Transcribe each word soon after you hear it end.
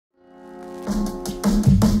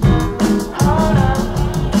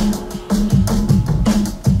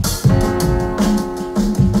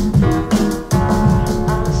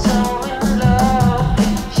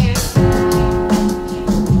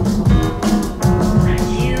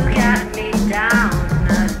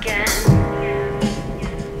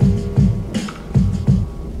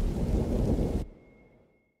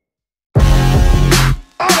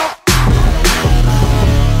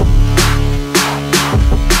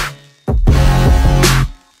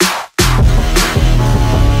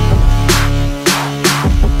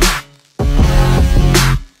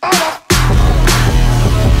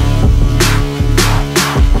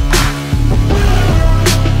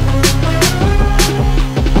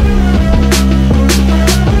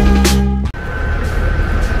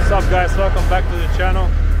Guys, welcome back to the channel.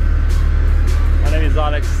 My name is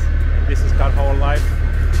Alex and this is Car Power Live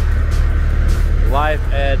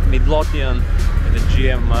at Midlothian in the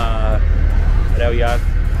GM rail yard.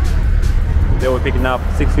 They were picking up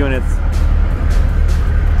 6 units.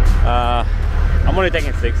 I'm only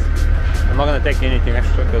taking 6. I'm not gonna take anything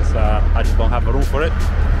extra because I just don't have the room for it.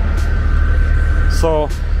 So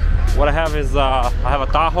what I have is I have a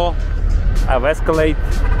Tahoe, I have Escalade,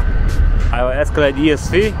 I have an Escalade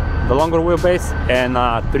ESV, the longer wheelbase, and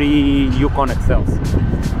 3 Yukon XLs.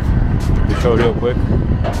 To show real quick,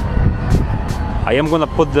 I am gonna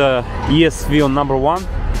put the ESV on number 1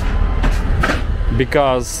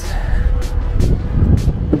 because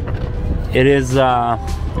it is let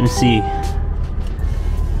me see,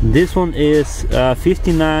 this one is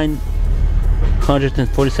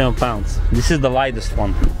 5,947 pounds. This is the lightest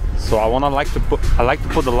one, so I like to put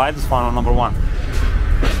the lightest one on number 1.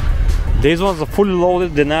 These ones are fully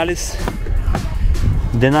loaded Denalis.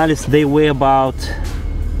 They weigh about,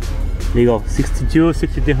 there you go,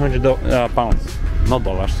 6,200 pounds, not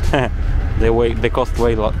dollars. they cost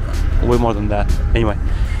way more than that. Anyway,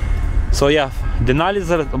 so yeah,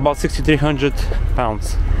 Denalis are about 6,300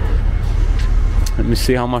 pounds. Let me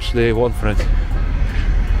see how much they want for it.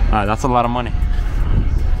 That's a lot of money.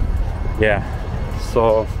 Yeah,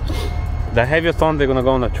 so the heaviest one, they're gonna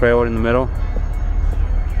go on the trailer in the middle.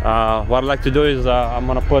 What I'd like to do is I'm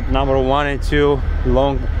gonna put number 1 and 2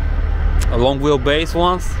 long wheelbase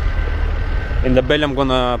ones. In the belly I'm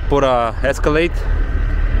gonna put a Escalade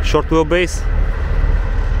short wheelbase.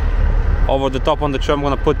 Over the top on the trim I'm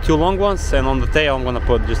gonna put 2 long ones, and on the tail I'm gonna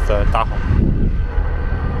put just a Tahoe.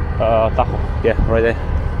 Yeah, right there.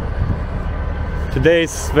 Today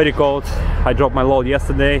is very cold. I dropped my load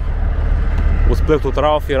yesterday. We split with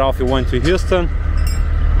Ralphie. Ralphie went to Houston,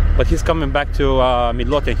 but he's coming back to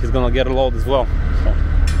Midlothian. He's gonna get a load as well, so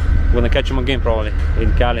we're gonna catch him again probably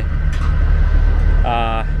in Cali.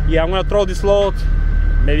 Yeah, I'm gonna throw this load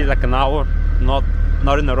maybe like an hour, not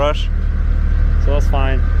in a rush, so that's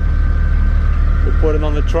fine. We put it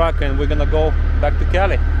on the truck and we're gonna go back to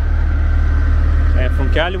Cali, and from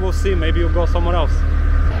Cali we'll see, maybe we'll go somewhere else.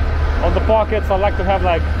 On the pockets I like to have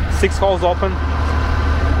like 6 holes open,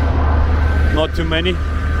 not too many.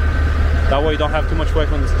 That way you don't have too much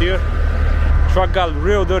weight on the steer. Truck got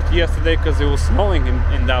real dirty yesterday because it was snowing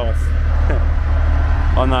in Dallas.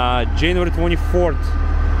 On January 24th.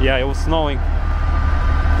 Yeah, it was snowing.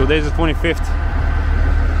 Today's the 25th.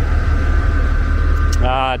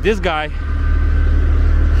 This guy,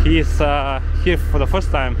 he is here for the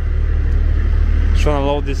first time, trying to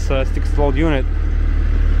load this 6-load unit.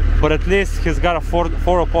 But at least he's got a 4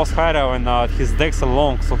 post high rail, and his decks are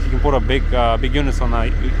long, so he can put a big units on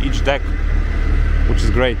each deck, which is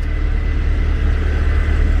great.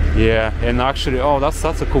 Yeah, and actually, oh, that's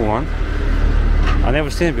a cool one. I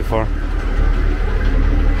never seen it before.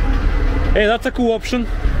 Hey, that's a cool option.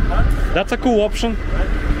 What? That's a cool option.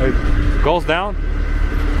 It goes down.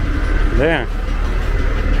 There.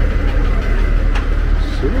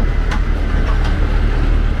 Sure.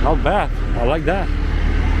 Not bad. I like that.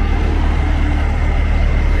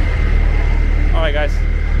 Alright guys,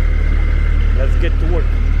 let's get to work.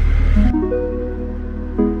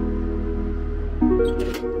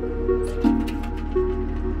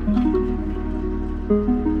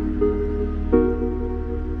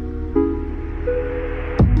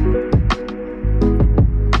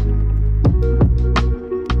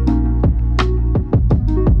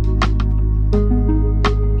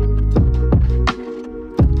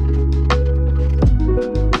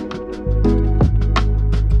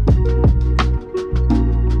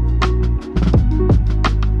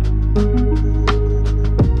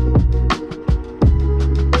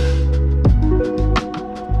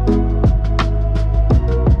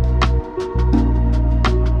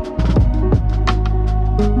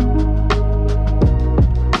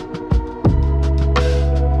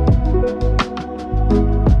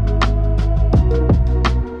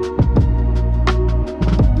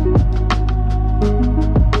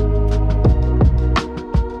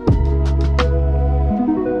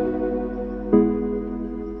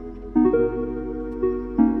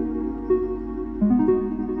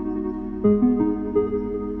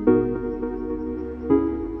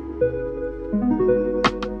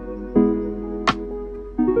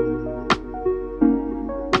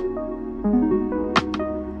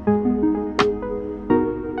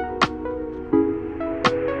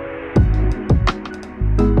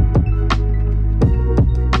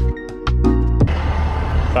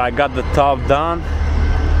 I got the top done.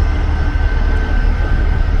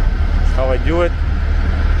 That's how I do it.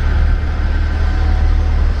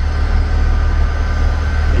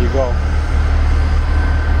 There you go.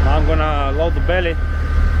 Now I'm gonna load the belly,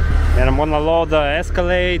 and I'm gonna load the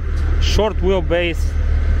Escalade short wheelbase.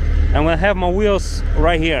 I'm gonna have my wheels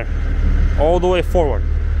right here, all the way forward,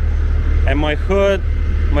 and my hood,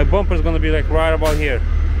 my bumper is gonna be like right about here.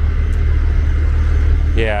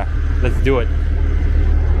 Yeah, let's do it.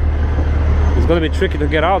 It's gonna be tricky to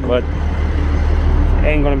get out, but it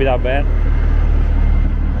ain't gonna be that bad.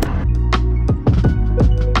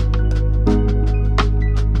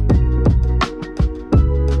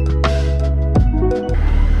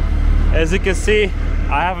 As you can see,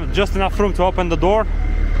 I have just enough room to open the door.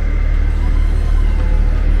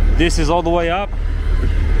 This is all the way up,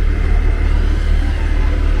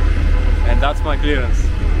 and that's my clearance.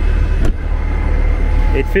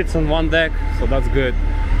 It fits on one deck, so that's good.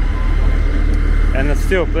 And it's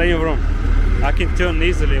still plenty of room. I can turn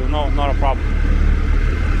easily, not a problem.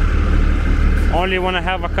 Only when I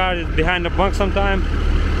have a car behind the bunk sometimes,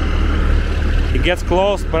 it gets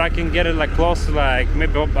close, but I can get it like close to like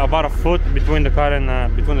maybe about a foot between the car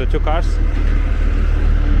and between the two cars.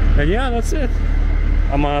 And yeah, that's it.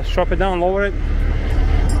 I'm gonna strap it down, lower it,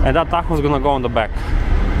 and that tacho is gonna go on the back.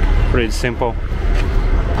 Pretty simple.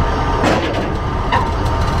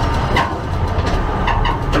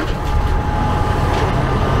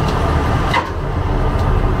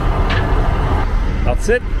 That's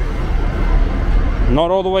it. Not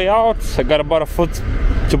all the way out. I got about a foot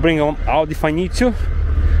to bring it out if I need to.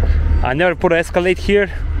 I never put an Escalade here.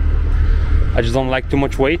 I just don't like too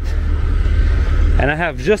much weight. And I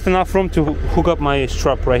have just enough room to hook up my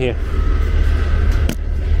strap right here.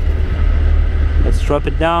 Let's strap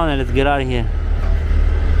it down and let's get out of here.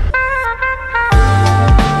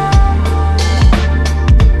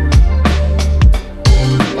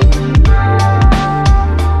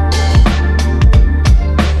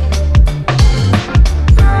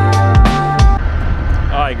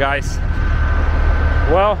 Guys,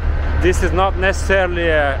 well, this is not necessarily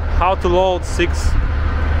a how to load 6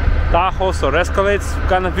 Tajos or Escalades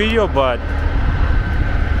kind of video, but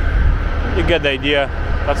you get the idea.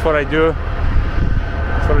 That's what I do.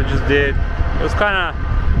 That's what I just did. It was kind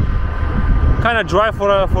of dry for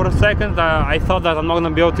a second. I thought that I'm not gonna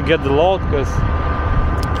be able to get the load because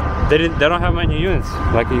they don't have many units,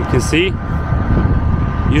 like you can see.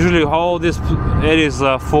 Usually all this area is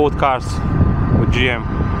full with cars with GM.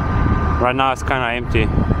 Right now it's kind of empty,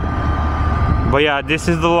 but yeah, this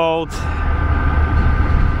is the load.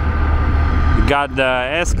 You got the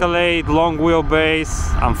Escalade long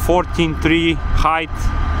wheelbase. I'm 14.3 height.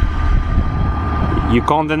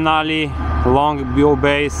 Yukon long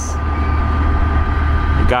wheelbase.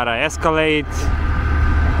 You got an Escalade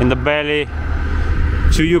in the belly,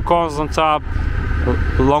 2 Yukons on top,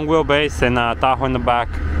 long wheelbase, and a Tahoe in the back.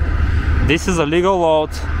 This is a legal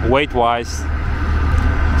load weight wise,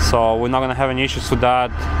 so we're not gonna have any issues with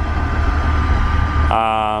that.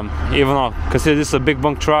 Even though, consider this a big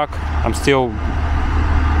bunk truck, I'm still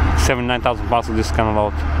 79,000 pounds with this kind of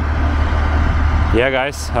load. Yeah,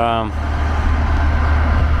 guys.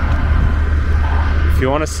 If you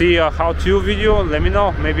want to see a how-to video, let me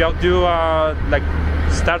know. Maybe I'll do like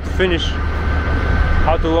start to finish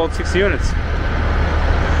how to load 6 units.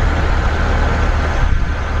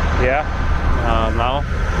 Yeah. Now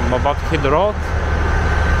I'm about to hit the road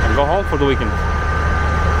and go home for the weekend.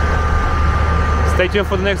 Stay tuned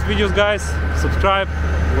for the next videos, guys. Subscribe,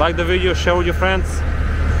 like the video, share with your friends.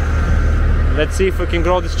 Let's see if we can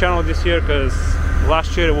grow this channel this year, because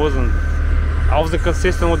last year I wasn't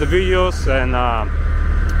consistent with the videos, and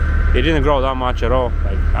it didn't grow that much at all.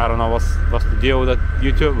 Like, I don't know what's the deal with that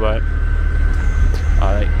YouTube, but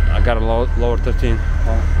I got a lower 13,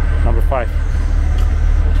 number 5.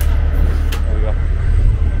 There we go.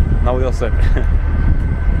 Now we all set.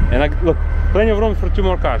 And look, plenty of room for 2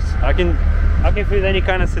 more cars. I can fit any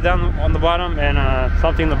kind of sedan on the bottom and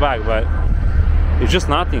something in the back, but it's just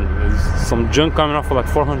nothing. There's some junk coming off for like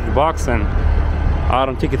 400 bucks, and I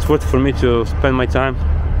don't think it's worth it for me to spend my time,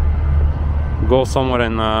 go somewhere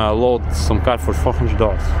and load some car for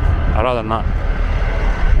 $400. I'd rather not.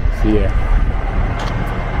 So yeah,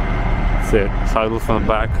 that's it. That's how I look from the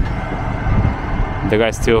back. The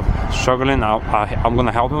guy's still struggling. I'm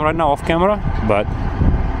gonna help him right now off camera, but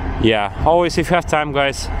yeah, always if you have time,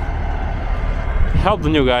 guys, help the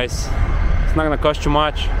new guys. It's not gonna cost you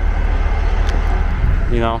much,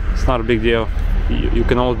 you know. It's not a big deal. You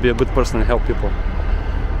can always be a good person and help people.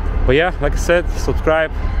 But yeah, like I said,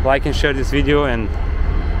 subscribe, like and share this video, and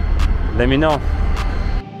let me know.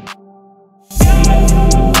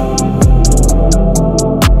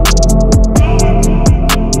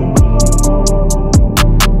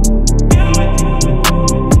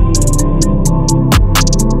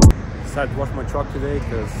 decided to wash my truck today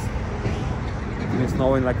because it's been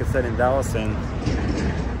snowing, like I said, in Dallas, and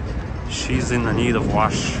she's in the need of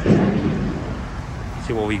wash.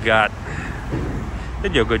 See what we got. They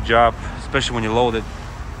do a good job, especially when you load it,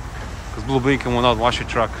 because Blue Beacon will not wash your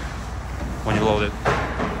truck when you load it.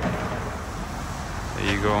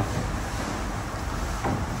 There you go.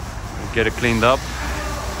 Get it cleaned up,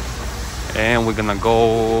 and we're gonna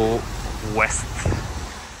go west.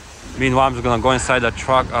 Meanwhile, I'm just gonna go inside the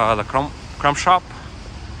truck, the chrome shop,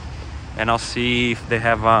 and I'll see if they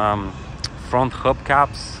have front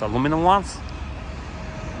hubcaps, aluminum ones.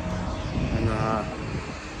 And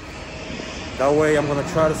that way I'm gonna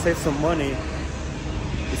try to save some money.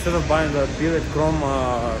 Instead of buying the billet chrome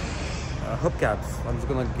hubcaps, I'm just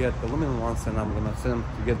gonna get aluminum ones, and I'm gonna send them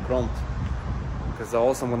to get chromed. Because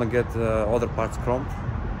also I'm gonna get other parts chromed.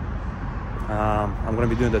 I'm gonna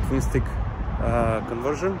be doing the twin stick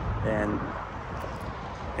conversion, and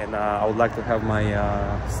I would like to have my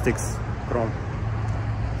sticks chrome.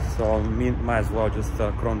 So might as well just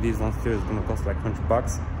chrome these ones too. It's gonna cost like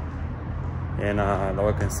 $100, and that way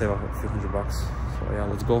I can save a few $100. So yeah,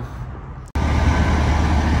 let's go.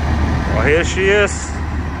 Well, here she is,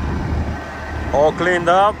 all cleaned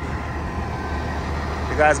up.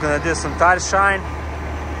 You guys gonna do some tire shine,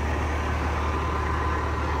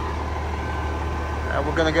 and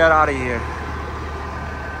we're gonna get out of here.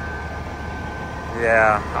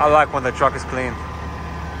 Yeah, I like when the truck is clean.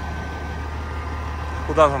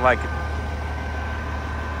 Who doesn't like it?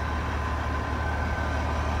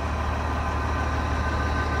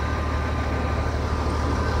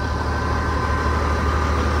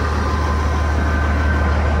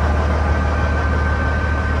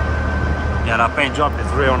 Yeah, that paint job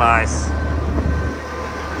is real nice.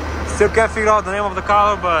 Still can't figure out the name of the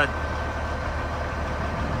color, but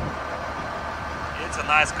it's a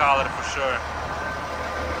nice color for sure.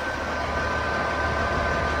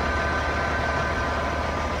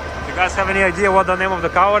 If you guys have any idea what the name of the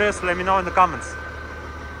color is, let me know in the comments.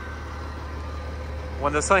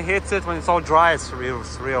 When the sun hits it, when it's all dry, it's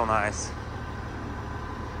real nice.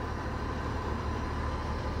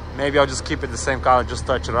 Maybe I'll just keep it the same color, just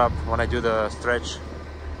touch it up when I do the stretch.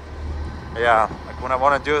 Yeah, like when I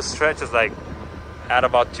want to do a stretch, it's like add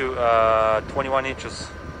about 21 inches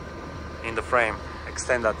in the frame.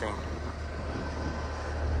 Extend that thing.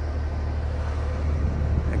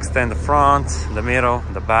 Extend the front, the middle,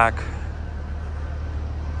 the back.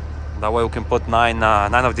 That way we can put nine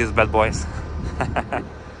of these bad boys.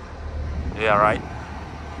 Yeah, right.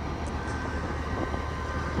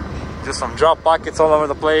 Just some drop pockets all over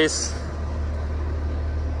the place.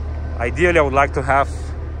 Ideally, I would like to have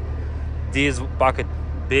this pocket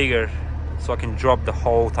bigger so I can drop the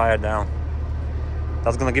whole tire down.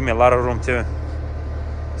 That's gonna give me a lot of room too.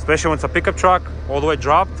 Especially when it's a pickup truck, all the way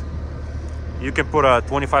dropped. You can put a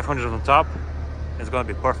 2500 on top. It's gonna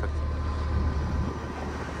be perfect.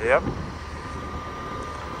 Yep.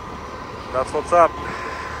 That's what's up.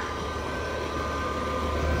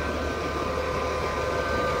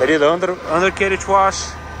 I did the under carriage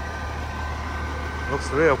wash. Looks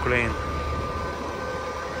real clean.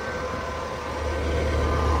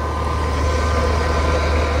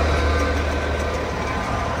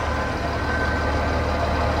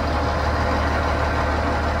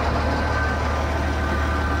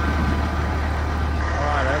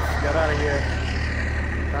 Alright, let's get out of here.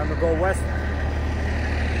 Time to go west.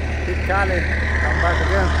 Keep Cali. Come back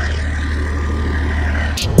again.